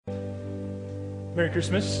Merry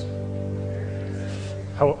Christmas.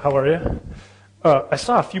 How are you? I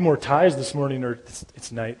saw a few more ties this morning, or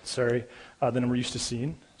it's night, sorry, than we're used to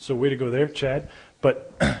seeing. So way to go there, Chad.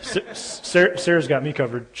 But Sarah's got me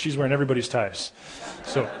covered. She's wearing everybody's ties.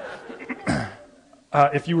 So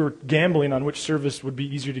if you were gambling on which service would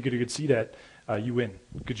be easier to get a good seat at, you win.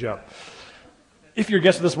 Good job. If you're a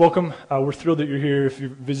guest with us, welcome. We're thrilled that you're here. If you're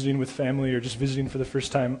visiting with family or just visiting for the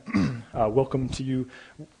first time, welcome to you.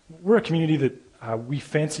 We're a community that we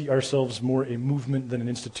fancy ourselves more a movement than an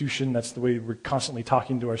institution. That's the way we're constantly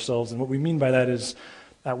talking to ourselves. And what we mean by that is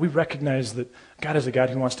we recognize that God is a God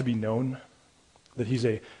who wants to be known, that he's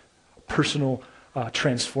a personal,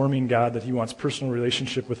 transforming God, that he wants personal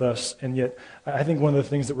relationship with us. And yet, I think one of the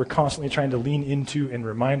things that we're constantly trying to lean into and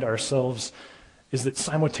remind ourselves is that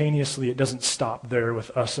simultaneously it doesn't stop there with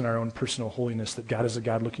us and our own personal holiness, that God is a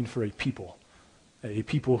God looking for a people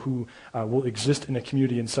who will exist in a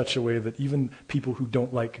community in such a way that even people who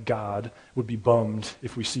don't like God would be bummed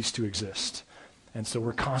if we cease to exist. And so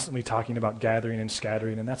we're constantly talking about gathering and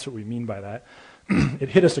scattering, and that's what we mean by that. It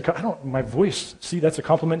hit us, my voice, see, that's a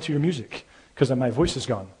compliment to your music, because my voice is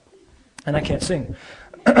gone, and I can't sing.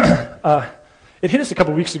 It hit us a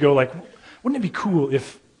couple weeks ago, like, wouldn't it be cool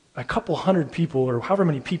if a couple hundred people, or however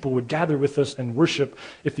many people, would gather with us and worship,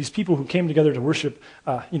 if these people who came together to worship,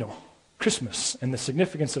 Christmas and the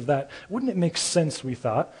significance of that, wouldn't it make sense, we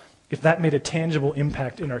thought, if that made a tangible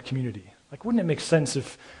impact in our community? Like, wouldn't it make sense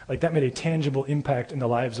if that made a tangible impact in the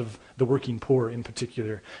lives of the working poor in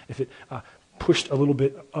particular, if it pushed a little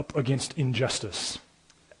bit up against injustice?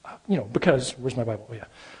 Because, where's my Bible? Oh,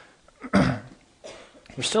 yeah.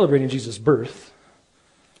 We're celebrating Jesus' birth,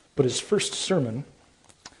 but his first sermon,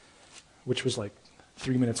 which was like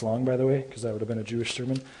 3 minutes long, by the way, because that would have been a Jewish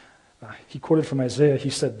sermon, he quoted from Isaiah.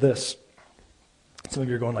 He said this. Some of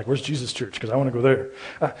you are going like, where's Jesus' church? Because I want to go there.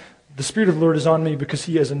 The Spirit of the Lord is on me because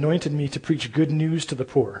he has anointed me to preach good news to the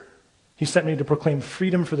poor. He sent me to proclaim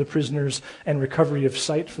freedom for the prisoners and recovery of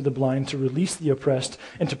sight for the blind, to release the oppressed,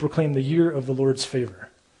 and to proclaim the year of the Lord's favor.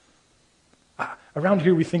 Around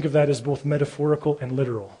here, we think of that as both metaphorical and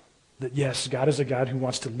literal. That yes, God is a God who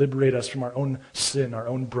wants to liberate us from our own sin, our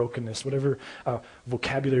own brokenness, whatever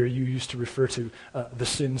vocabulary you use to refer to the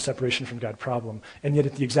sin, separation from God problem. And yet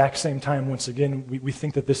at the exact same time, once again, we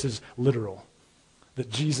think that this is literal. That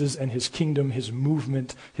Jesus and his kingdom, his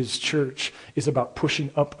movement, his church is about pushing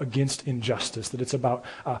up against injustice. That it's about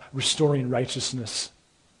restoring righteousness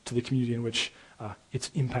to the community in which it's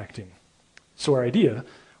impacting. So our idea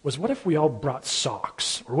was, what if we all brought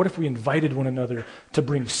socks? Or what if we invited one another to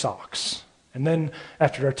bring socks? And then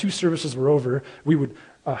after our 2 services were over, we would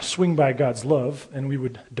swing by God's love and we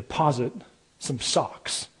would deposit some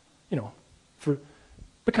socks,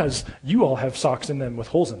 because you all have socks in them with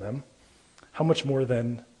holes in them. How much more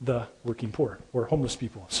than the working poor or homeless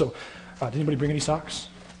people? So did anybody bring any socks?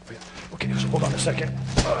 Okay, so hold on a second.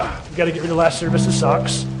 We got to get rid of last service's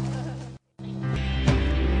socks.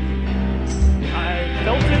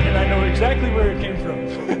 Felt it, and I know exactly where it came from.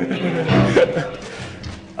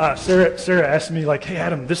 Sarah asked me, like, hey,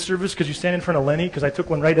 Adam, this service, could you stand in front of Lenny? Because I took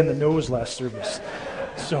one right in the nose last service.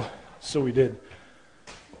 So we did.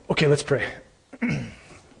 Okay, let's pray.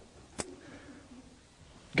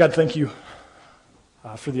 God, thank you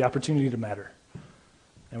for the opportunity to matter.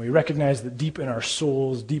 And we recognize that deep in our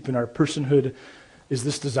souls, deep in our personhood, is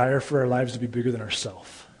this desire for our lives to be bigger than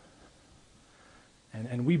ourselves.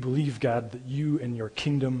 And we believe, God, that you and your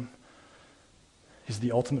kingdom is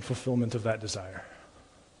the ultimate fulfillment of that desire.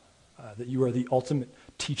 That you are the ultimate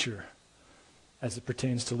teacher as it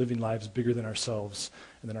pertains to living lives bigger than ourselves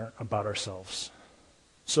and than about ourselves.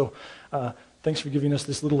 So thanks for giving us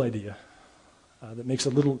this little idea that makes a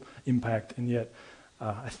little impact, and yet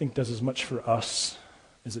I think does as much for us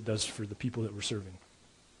as it does for the people that we're serving.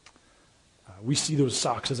 We see those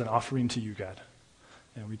socks as an offering to you, God.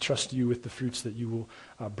 And we trust you with the fruits that you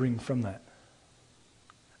will bring from that.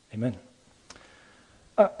 Amen.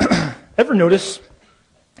 Ever notice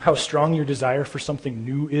how strong your desire for something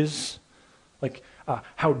new is? Like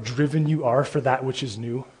how driven you are for that which is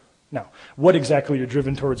new? Now, what exactly you're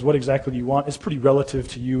driven towards, what exactly you want, is pretty relative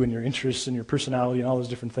to you and your interests and your personality and all those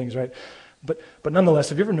different things, right? But nonetheless,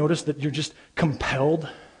 have you ever noticed that you're just compelled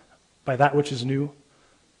by that which is new?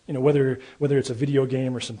 Whether it's a video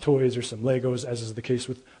game or some toys or some Legos, as is the case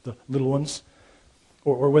with the little ones,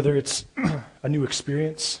 or whether it's a new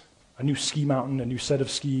experience, a new ski mountain, a new set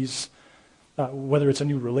of skis, whether it's a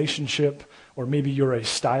new relationship, or maybe you're a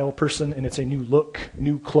style person and it's a new look,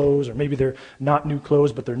 new clothes, or maybe they're not new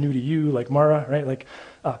clothes, but they're new to you, like Mara, right?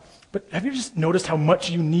 But have you just noticed how much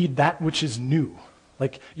you need that which is new?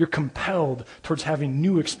 Like you're compelled towards having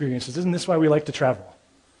new experiences. Isn't this why we like to travel?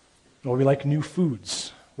 Why we like new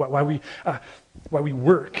foods? Why we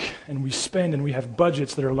work and we spend and we have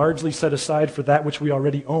budgets that are largely set aside for that which we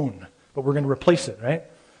already own, but we're going to replace it, right?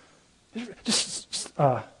 Just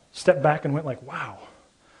step back and went like, wow.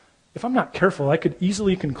 If I'm not careful, I could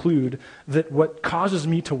easily conclude that what causes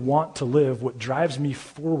me to want to live, what drives me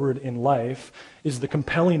forward in life, is the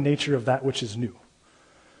compelling nature of that which is new.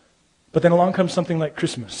 But then along comes something like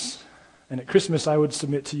Christmas. And at Christmas, I would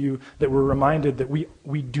submit to you that we're reminded that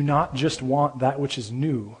we do not just want that which is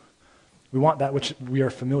new. We want that which we are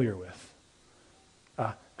familiar with.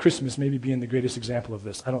 Christmas maybe being the greatest example of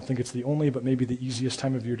this. I don't think it's the only, but maybe the easiest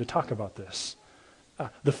time of year to talk about this.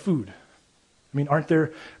 The food. I mean, aren't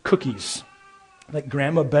there cookies? Like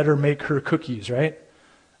grandma better make her cookies, right?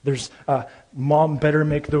 There's mom better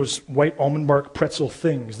make those white almond bark pretzel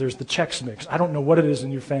things. There's the Chex Mix. I don't know what it is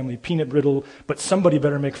in your family, peanut brittle, but somebody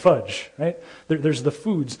better make fudge, right? There's the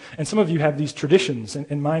foods. And some of you have these traditions.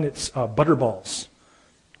 In mine, it's butterballs,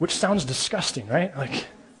 which sounds disgusting, right? Like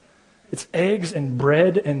it's eggs and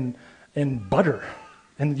bread and butter.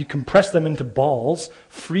 And you compress them into balls,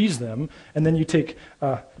 freeze them, and then you take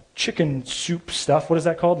chicken soup stuff, what is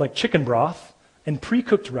that called? Like chicken broth and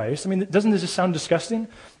pre-cooked rice. I mean, doesn't this just sound disgusting?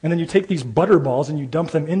 And then you take these butter balls and you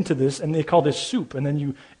dump them into this, and they call this soup, and then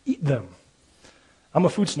you eat them. I'm a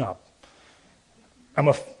food snob. I'm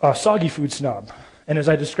a soggy food snob. And as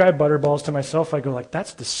I describe butter balls to myself, I go like,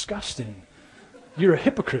 that's disgusting. You're a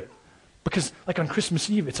hypocrite. Because like on Christmas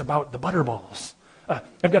Eve, it's about the butter balls.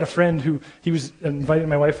 I've got a friend who, he was inviting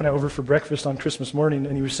my wife and I over for breakfast on Christmas morning,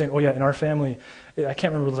 and he was saying, oh yeah, in our family, I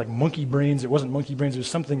can't remember, it was like monkey brains. It wasn't monkey brains, it was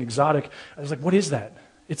something exotic. I was like, what is that?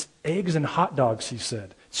 It's eggs and hot dogs, he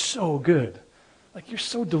said. It's so good. Like, you're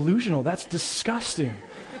so delusional. That's disgusting.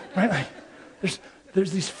 Right? Like,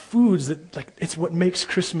 there's these foods that, like, it's what makes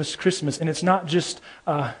Christmas Christmas, and it's not just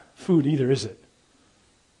food either, is it?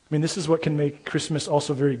 I mean, this is what can make Christmas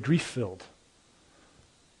also very grief-filled.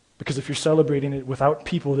 Because if you're celebrating it without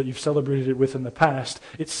people that you've celebrated it with in the past,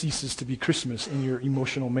 it ceases to be Christmas in your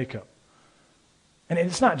emotional makeup. And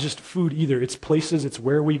it's not just food either. It's places, it's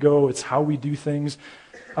where we go, it's how we do things.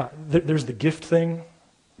 There's the gift thing.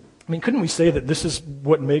 I mean, couldn't we say that this is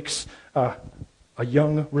what makes a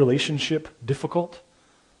young relationship difficult?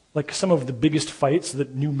 Like some of the biggest fights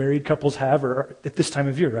that new married couples have are at this time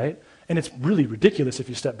of year, right? And it's really ridiculous if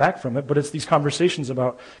you step back from it, but it's these conversations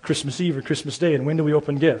about Christmas Eve or Christmas Day, and when do we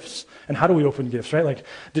open gifts? And how do we open gifts, right? Like,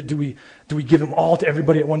 do we give them all to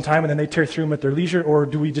everybody at one time and then they tear through them at their leisure, or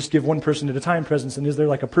do we just give one person at a time presents, and is there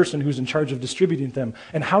like a person who's in charge of distributing them?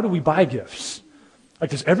 And how do we buy gifts? Like,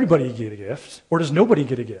 does everybody get a gift, or does nobody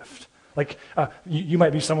get a gift? Like, you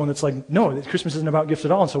might be someone that's like, no, Christmas isn't about gifts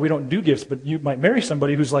at all, and so we don't do gifts, but you might marry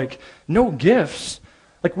somebody who's like, no gifts.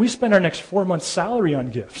 Like, we spend our next 4 months' salary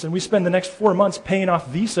on gifts, and we spend the next 4 months paying off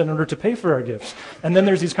Visa in order to pay for our gifts. And then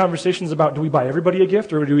there's these conversations about, do we buy everybody a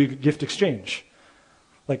gift, or do we gift exchange?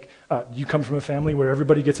 Like, you come from a family where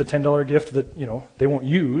everybody gets a $10 gift that, you know, they won't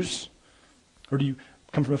use, or do you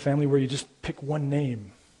come from a family where you just pick one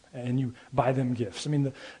name and you buy them gifts? I mean,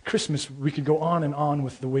 the Christmas, we could go on and on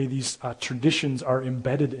with the way these traditions are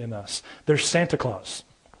embedded in us. There's Santa Claus.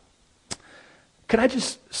 Could I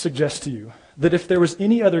just suggest to you that if there was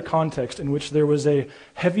any other context in which there was a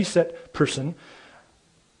heavy-set person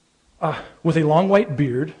with a long white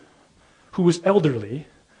beard who was elderly,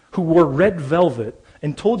 who wore red velvet,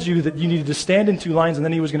 and told you that you needed to stand in 2 lines and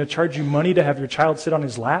then he was going to charge you money to have your child sit on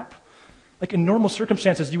his lap, like in normal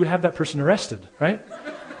circumstances, you would have that person arrested, right?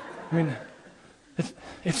 I mean,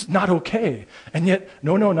 it's not okay. And yet,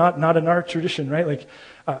 no, not in our tradition, right? Like,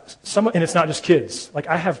 and it's not just kids. Like,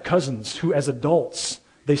 I have cousins who, as adults,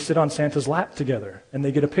 they sit on Santa's lap together and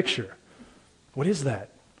they get a picture. What is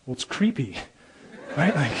that? Well, it's creepy,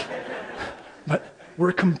 right? Like, but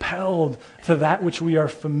we're compelled to that which we are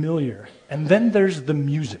familiar. And then there's the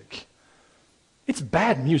music. It's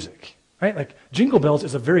bad music, right? Like, Jingle Bells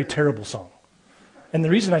is a very terrible song. And the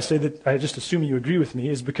reason I say that, I just assume you agree with me,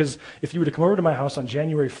 is because if you were to come over to my house on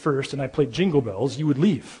January 1st and I played Jingle Bells, you would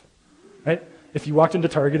leave, right? If you walked into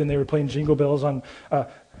Target and they were playing Jingle Bells on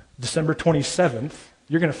December 27th,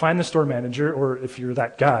 you're going to find the store manager, or if you're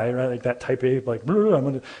that guy, right, like that type A, like,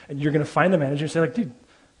 and you're going to find the manager and say, like, dude,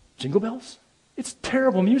 Jingle Bells? It's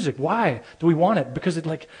terrible music. Why do we want it? Because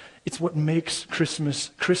it's what makes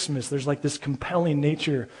Christmas Christmas. There's like this compelling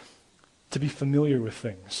nature to be familiar with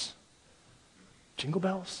things. Jingle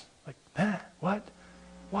Bells? Like, what?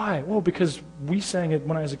 Why? Well, because we sang it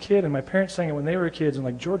when I was a kid, and my parents sang it when they were kids, and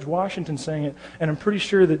like George Washington sang it, and I'm pretty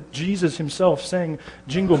sure that Jesus himself sang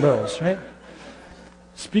Jingle Bells, right?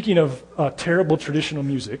 Speaking of terrible traditional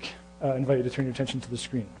music, I invite you to turn your attention to the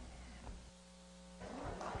screen.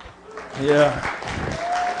 Yeah.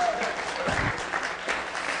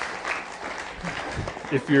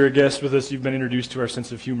 If you're a guest with us, you've been introduced to our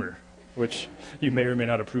sense of humor, which you may or may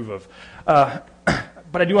not approve of.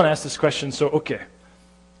 But I do want to ask this question. So, okay,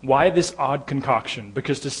 why this odd concoction?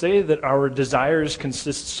 Because to say that our desires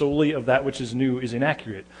consist solely of that which is new is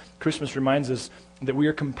inaccurate. Christmas reminds us that we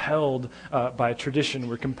are compelled by tradition.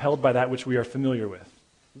 We're compelled by that which we are familiar with.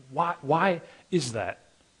 Why is that?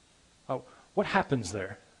 What happens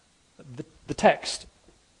there? The text.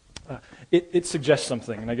 It suggests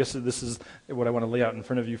something, and I guess this is what I want to lay out in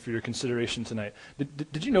front of you for your consideration tonight.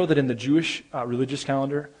 Did you know that in the Jewish religious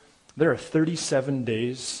calendar, there are 37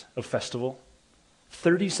 days of festival?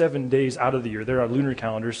 37 days out of the year. There are lunar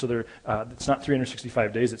calendars, so it's not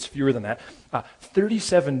 365 days, it's fewer than that.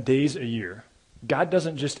 37 days a year. God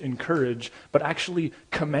doesn't just encourage, but actually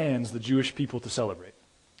commands the Jewish people to celebrate.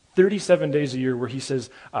 37 days a year where he says,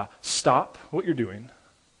 stop what you're doing,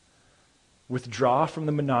 withdraw from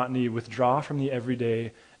the monotony, withdraw from the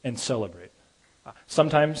everyday, and celebrate.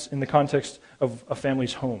 Sometimes in the context of a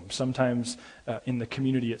family's home, sometimes in the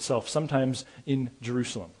community itself, sometimes in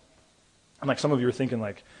Jerusalem. And like some of you are thinking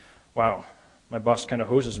like, wow, my boss kind of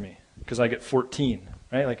hoses me because I get 14,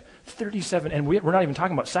 right? Like 37, and we're not even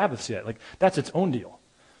talking about Sabbaths yet. Like that's its own deal,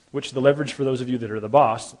 which the leverage for those of you that are the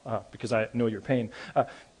boss, because I know your pain,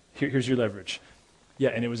 here's your leverage. Yeah,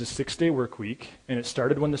 and it was a 6-day work week, and it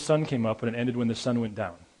started when the sun came up and it ended when the sun went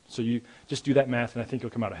down. So you just do that math, and I think you'll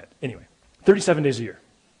come out ahead. Anyway, 37 days a year.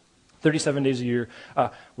 37 days a year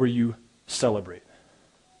where you celebrate.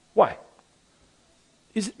 Why?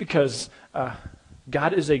 Is it because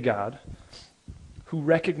God is a God who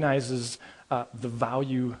recognizes the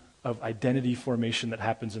value of identity formation that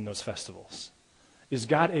happens in those festivals? Is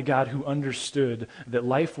God a God who understood that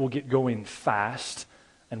life will get going fast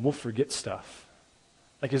and we'll forget stuff?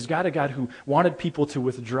 Like, is God a God who wanted people to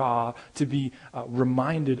withdraw, to be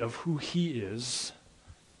reminded of who he is,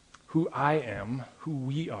 who I am, who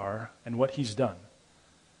we are, and what he's done?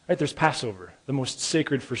 Right, there's Passover, the most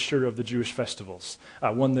sacred for sure of the Jewish festivals.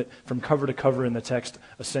 One that from cover to cover in the text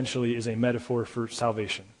essentially is a metaphor for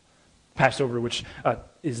salvation. Passover, which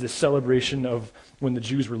is the celebration of when the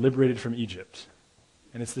Jews were liberated from Egypt.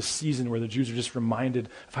 And it's this season where the Jews are just reminded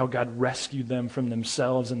of how God rescued them from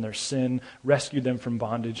themselves and their sin, rescued them from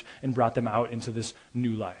bondage, and brought them out into this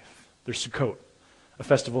new life. There's Sukkot, a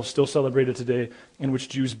festival still celebrated today in which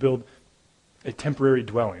Jews build a temporary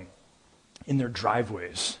dwelling in their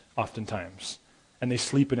driveways, oftentimes, and they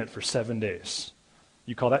sleep in it for 7 days.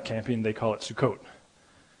 You call that camping, they call it Sukkot.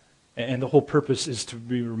 And the whole purpose is to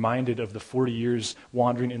be reminded of the 40 years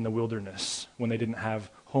wandering in the wilderness when they didn't have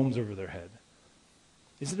homes over their head.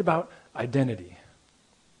 Is it about identity?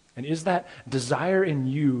 And is that desire in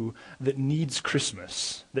you that needs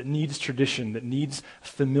Christmas, that needs tradition, that needs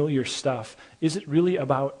familiar stuff, is it really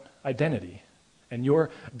about identity and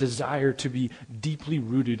your desire to be deeply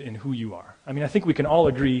rooted in who you are? I mean, I think we can all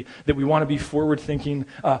agree that we want to be forward-thinking,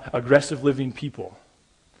 aggressive living people.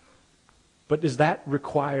 But does that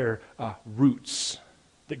require roots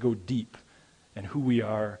that go deep in who we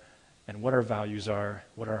are and what our values are,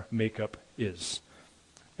 what our makeup is?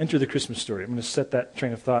 Enter the Christmas story. I'm going to set that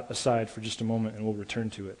train of thought aside for just a moment and we'll return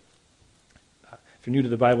to it. If you're new to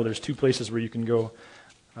the Bible, there's 2 places where you can go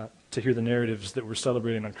to hear the narratives that we're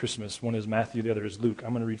celebrating on Christmas. One is Matthew, the other is Luke.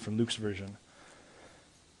 I'm going to read from Luke's version.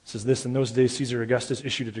 It says this, "In those days Caesar Augustus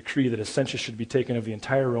issued a decree that a census should be taken of the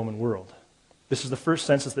entire Roman world. This is the first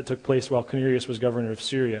census that took place while Quirinius was governor of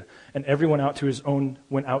Syria, and everyone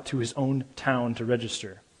went out to his own town to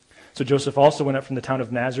register. So Joseph also went up from the town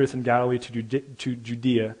of Nazareth in Galilee to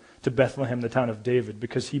Judea, to Bethlehem, the town of David,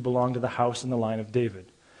 because he belonged to the house and the line of David.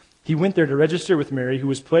 He went there to register with Mary, who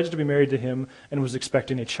was pledged to be married to him and was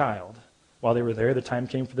expecting a child. While they were there, the time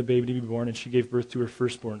came for the baby to be born, and she gave birth to her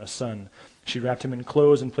firstborn, a son. She wrapped him in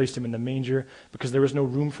clothes and placed him in the manger, because there was no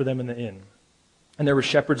room for them in the inn. And there were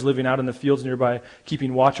shepherds living out in the fields nearby,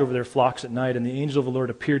 keeping watch over their flocks at night, and the angel of the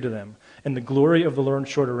Lord appeared to them, and the glory of the Lord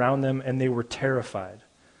shone around them, and they were terrified.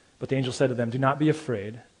 But the angel said to them, 'Do not be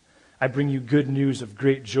afraid. I bring you good news of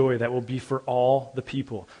great joy that will be for all the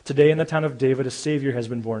people. Today in the town of David a Savior has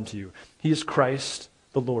been born to you. He is Christ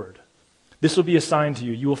the Lord. This will be a sign to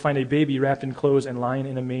you. You will find a baby wrapped in clothes and lying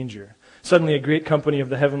in a manger.' Suddenly a great company of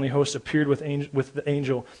the heavenly hosts appeared with the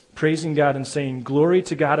angel, praising God and saying, 'Glory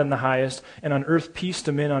to God in the highest, and on earth peace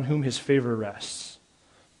to men on whom his favor rests.'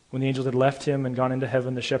 When the angel had left him and gone into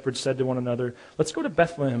heaven, the shepherds said to one another, 'Let's go to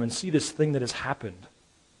Bethlehem and see this thing that has happened,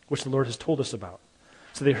 which the Lord has told us about.'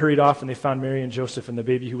 So they hurried off and they found Mary and Joseph and the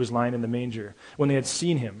baby who was lying in the manger. When they had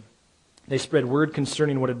seen him, they spread word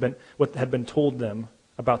concerning what had been told them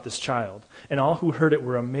about this child. And all who heard it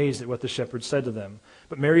were amazed at what the shepherds said to them.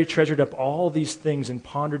 But Mary treasured up all these things and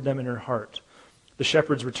pondered them in her heart. The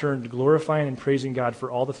shepherds returned, glorifying and praising God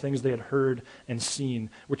for all the things they had heard and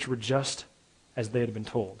seen, which were just as they had been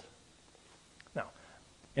told. Now,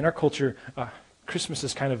 in our culture, Christmas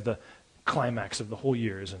is kind of the climax of the whole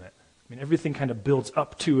year, isn't it? I mean, everything kind of builds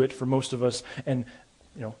up to it for most of us, and,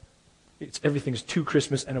 everything's to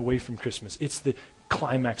Christmas and away from Christmas. It's the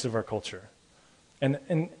climax of our culture. And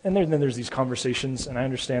then there's these conversations, and I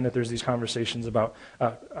understand that there's these conversations about,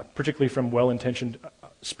 particularly from well-intentioned,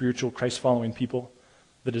 spiritual, Christ-following people,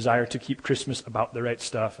 the desire to keep Christmas about the right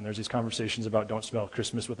stuff, and there's these conversations about don't spell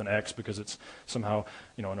Christmas with an X because it's somehow,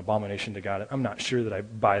 an abomination to God. I'm not sure that I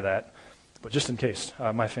buy that, but just in case,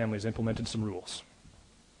 my family's implemented some rules.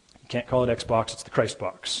 You can't call it Xbox, it's the Christ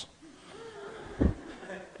box.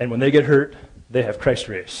 And when they get hurt, they have Christ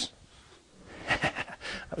race.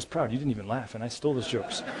 I was proud. You didn't even laugh, and I stole those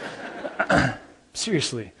jokes.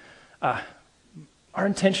 Seriously, our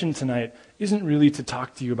intention tonight isn't really to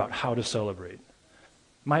talk to you about how to celebrate.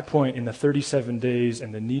 My point in the 37 days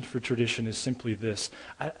and the need for tradition is simply this.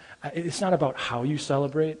 It's not about how you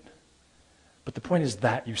celebrate, but the point is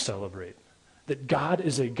that you celebrate. That God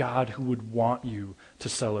is a God who would want you to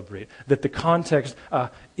celebrate. That the context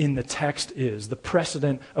in the text is the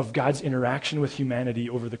precedent of God's interaction with humanity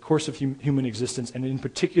over the course of human existence, and in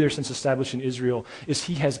particular since establishing Israel, is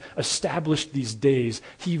he has established these days.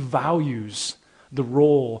 He values the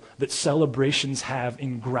role that celebrations have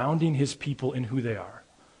in grounding his people in who they are.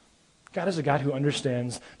 God is a God who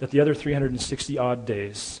understands that the other 360-odd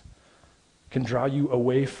days can draw you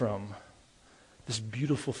away from this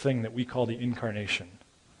beautiful thing that we call the incarnation,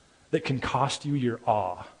 that can cost you your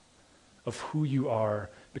awe of who you are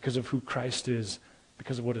because of who Christ is,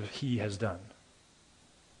 because of what he has done.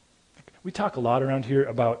 We talk a lot around here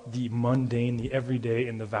about the mundane, the everyday,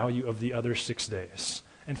 and the value of the other 6 days.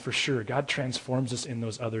 And for sure, God transforms us in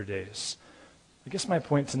those other days. I guess my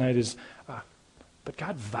point tonight is, but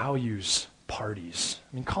God values parties.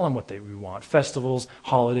 I mean, call them what we want. Festivals,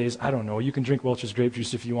 holidays, I don't know. You can drink Welch's grape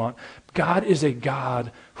juice if you want. God is a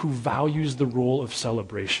God who values the role of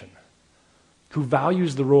celebration, who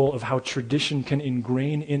values the role of how tradition can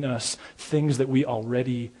ingrain in us things that we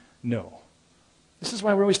already know. This is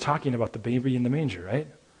why we're always talking about the baby in the manger, right?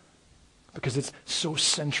 Because it's so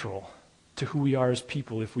central to who we are as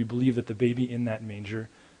people if we believe that the baby in that manger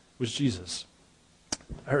was Jesus.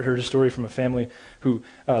 I heard a story from a family who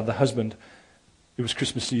the husband, it was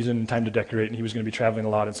Christmas season and time to decorate, and he was going to be traveling a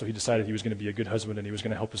lot, and so he decided he was going to be a good husband and he was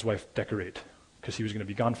going to help his wife decorate because he was going to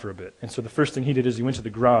be gone for a bit. And so the first thing he did is he went to the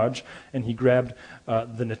garage and he grabbed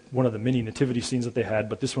one of the mini nativity scenes that they had,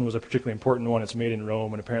 but this one was a particularly important one. It's made in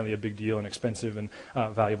Rome and apparently a big deal and expensive and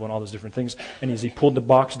valuable and all those different things. And as he pulled the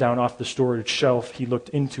box down off the storage shelf, he looked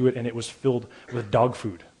into it and it was filled with dog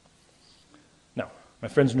food. Now, my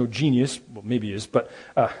friend's no genius, well maybe he is, but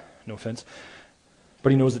no offense.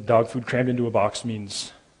 But he knows that dog food crammed into a box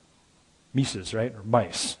means mices, right? Or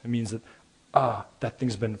mice. It means that, that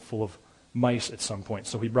thing's been full of mice at some point.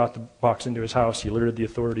 So he brought the box into his house. He alerted the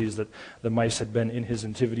authorities that the mice had been in his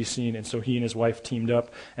nativity scene. And so he and his wife teamed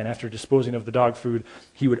up. And after disposing of the dog food,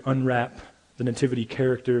 he would unwrap the nativity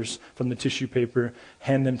characters from the tissue paper,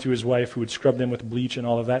 hand them to his wife, who would scrub them with bleach and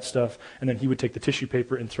all of that stuff. And then he would take the tissue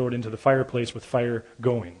paper and throw it into the fireplace with fire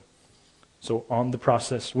going. So on the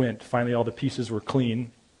process went. Finally, all the pieces were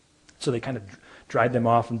clean. So they kind of dried them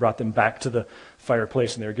off and brought them back to the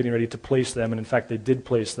fireplace, and they were getting ready to place them. And in fact, they did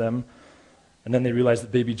place them. And then they realized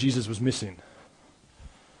that baby Jesus was missing.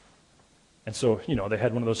 And so, they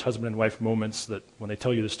had one of those husband and wife moments that when they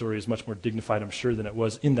tell you the story is much more dignified, I'm sure, than it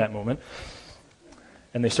was in that moment.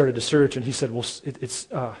 And they started to search, and he said, well,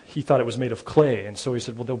 he thought it was made of clay. And so he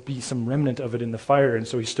said, well, there'll be some remnant of it in the fire. And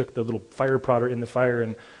so he stuck the little fire prodder in the fire,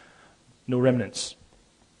 and no remnants.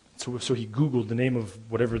 So he Googled the name of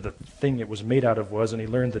whatever the thing it was made out of was, and he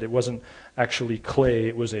learned that it wasn't actually clay,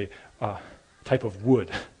 it was a type of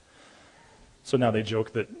wood. So now they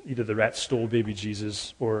joke that either the rat stole baby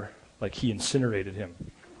Jesus or he incinerated him.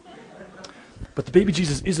 But the baby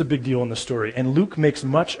Jesus is a big deal in the story, and Luke makes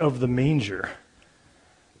much of the manger,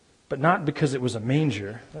 but not because it was a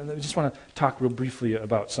manger. I just want to talk real briefly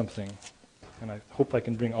about something, and I hope I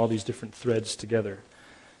can bring all these different threads together.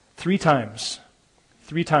 Three times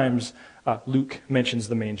Luke mentions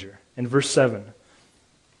the manger. In verse 7,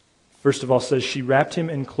 first of all says, she wrapped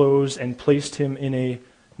him in clothes and placed him in a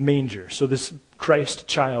manger. So this Christ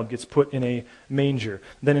child gets put in a manger.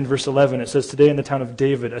 Then in verse 11 it says, today in the town of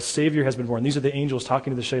David a Savior has been born. These are the angels talking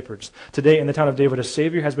to the shepherds. Today in the town of David a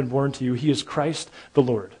Savior has been born to you. He is Christ the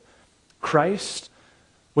Lord. Christ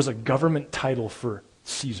was a government title for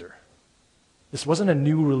Caesar. This wasn't a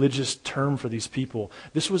new religious term for these people.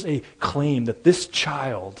 This was a claim that this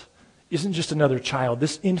child isn't just another child.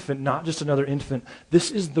 This infant, not just another infant. This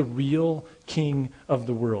is the real king of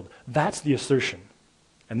the world. That's the assertion.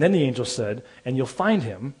 And then the angel said, and you'll find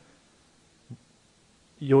him,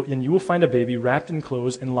 and you will find a baby wrapped in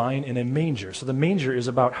clothes and lying in a manger. So the manger is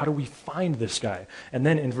about how do we find this guy. And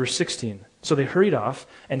then in verse 16, so they hurried off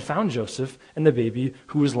and found Joseph and the baby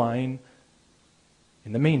who was lying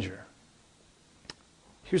in the manger.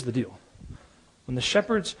 Here's the deal. When the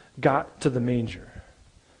shepherds got to the manger,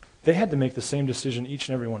 they had to make the same decision each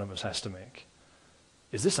and every one of us has to make.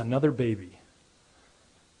 Is this another baby?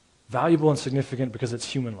 Valuable and significant because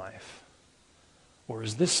it's human life? Or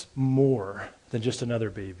is this more than just another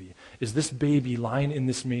baby? Is this baby lying in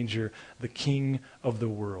this manger the king of the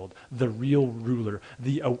world, the real ruler,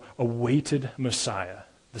 the awaited Messiah,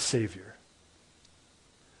 the Savior?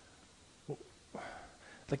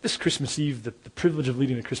 Like this Christmas Eve, the privilege of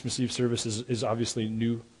leading a Christmas Eve service is obviously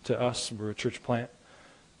new to us. We're a church plant.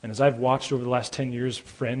 And as I've watched over the last 10 years,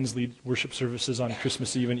 friends lead worship services on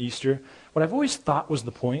Christmas Eve and Easter, what I've always thought was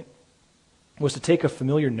the point was to take a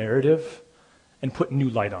familiar narrative and put new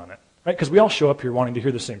light on it. Right? Because we all show up here wanting to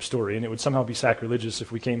hear the same story, and it would somehow be sacrilegious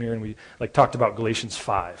if we came here and we talked about Galatians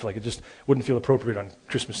 5. It just wouldn't feel appropriate on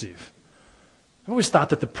Christmas Eve. I've always thought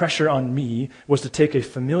that the pressure on me was to take a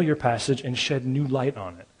familiar passage and shed new light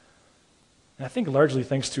on it. And I think largely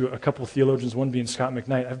thanks to a couple of theologians, one being Scott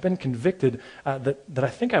McKnight, I've been convicted that I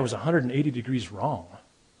think I was 180 degrees wrong.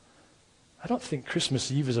 I don't think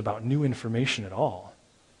Christmas Eve is about new information at all.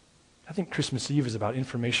 I think Christmas Eve is about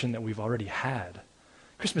information that we've already had.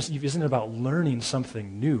 Christmas Eve isn't about learning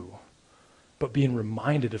something new, but being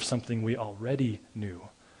reminded of something we already knew.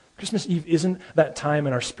 Christmas Eve isn't that time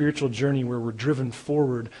in our spiritual journey where we're driven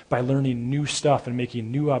forward by learning new stuff and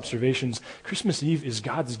making new observations. Christmas Eve is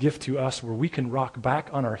God's gift to us where we can rock back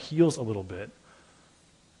on our heels a little bit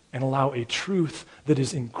and allow a truth that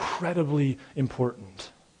is incredibly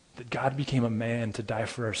important, that God became a man to die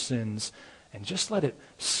for our sins, and just let it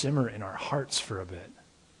simmer in our hearts for a bit.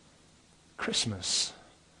 Christmas,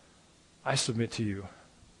 I submit to you,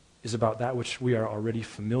 is about that which we are already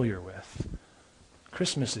familiar with.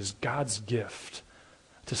 Christmas is God's gift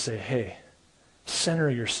to say, hey, center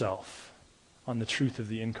yourself on the truth of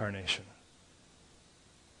the incarnation.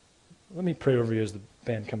 Let me pray over you as the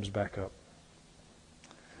band comes back up.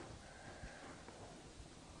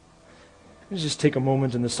 Just take a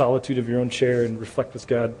moment in the solitude of your own chair and reflect with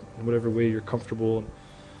God in whatever way you're comfortable, and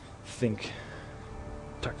think.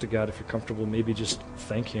 Talk to God if you're comfortable. Maybe just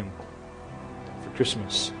thank Him for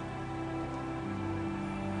Christmas.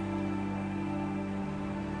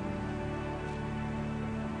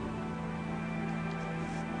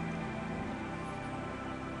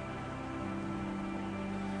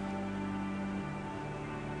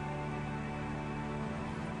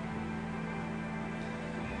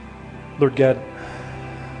 Lord God,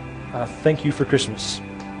 thank you for Christmas.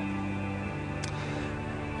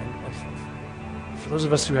 And for those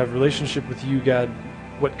of us who have a relationship with you, God,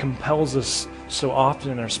 what compels us so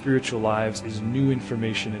often in our spiritual lives is new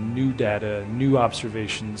information and new data, new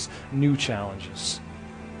observations, new challenges.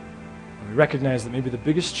 And we recognize that maybe the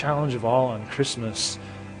biggest challenge of all on Christmas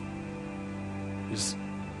is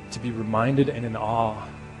to be reminded and in awe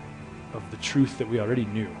of the truth that we already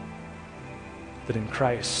knew, that in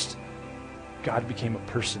Christ, God became a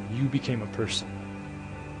person. You became a person.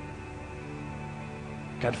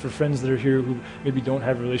 God, for friends that are here who maybe don't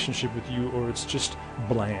have a relationship with you, or it's just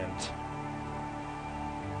bland,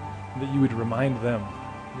 that you would remind them,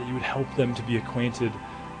 that you would help them to be acquainted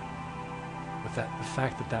with the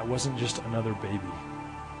fact that that wasn't just another baby,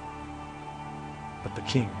 but the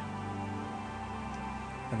King.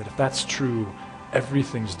 And that if that's true,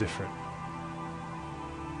 everything's different.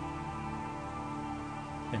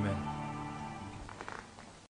 Amen.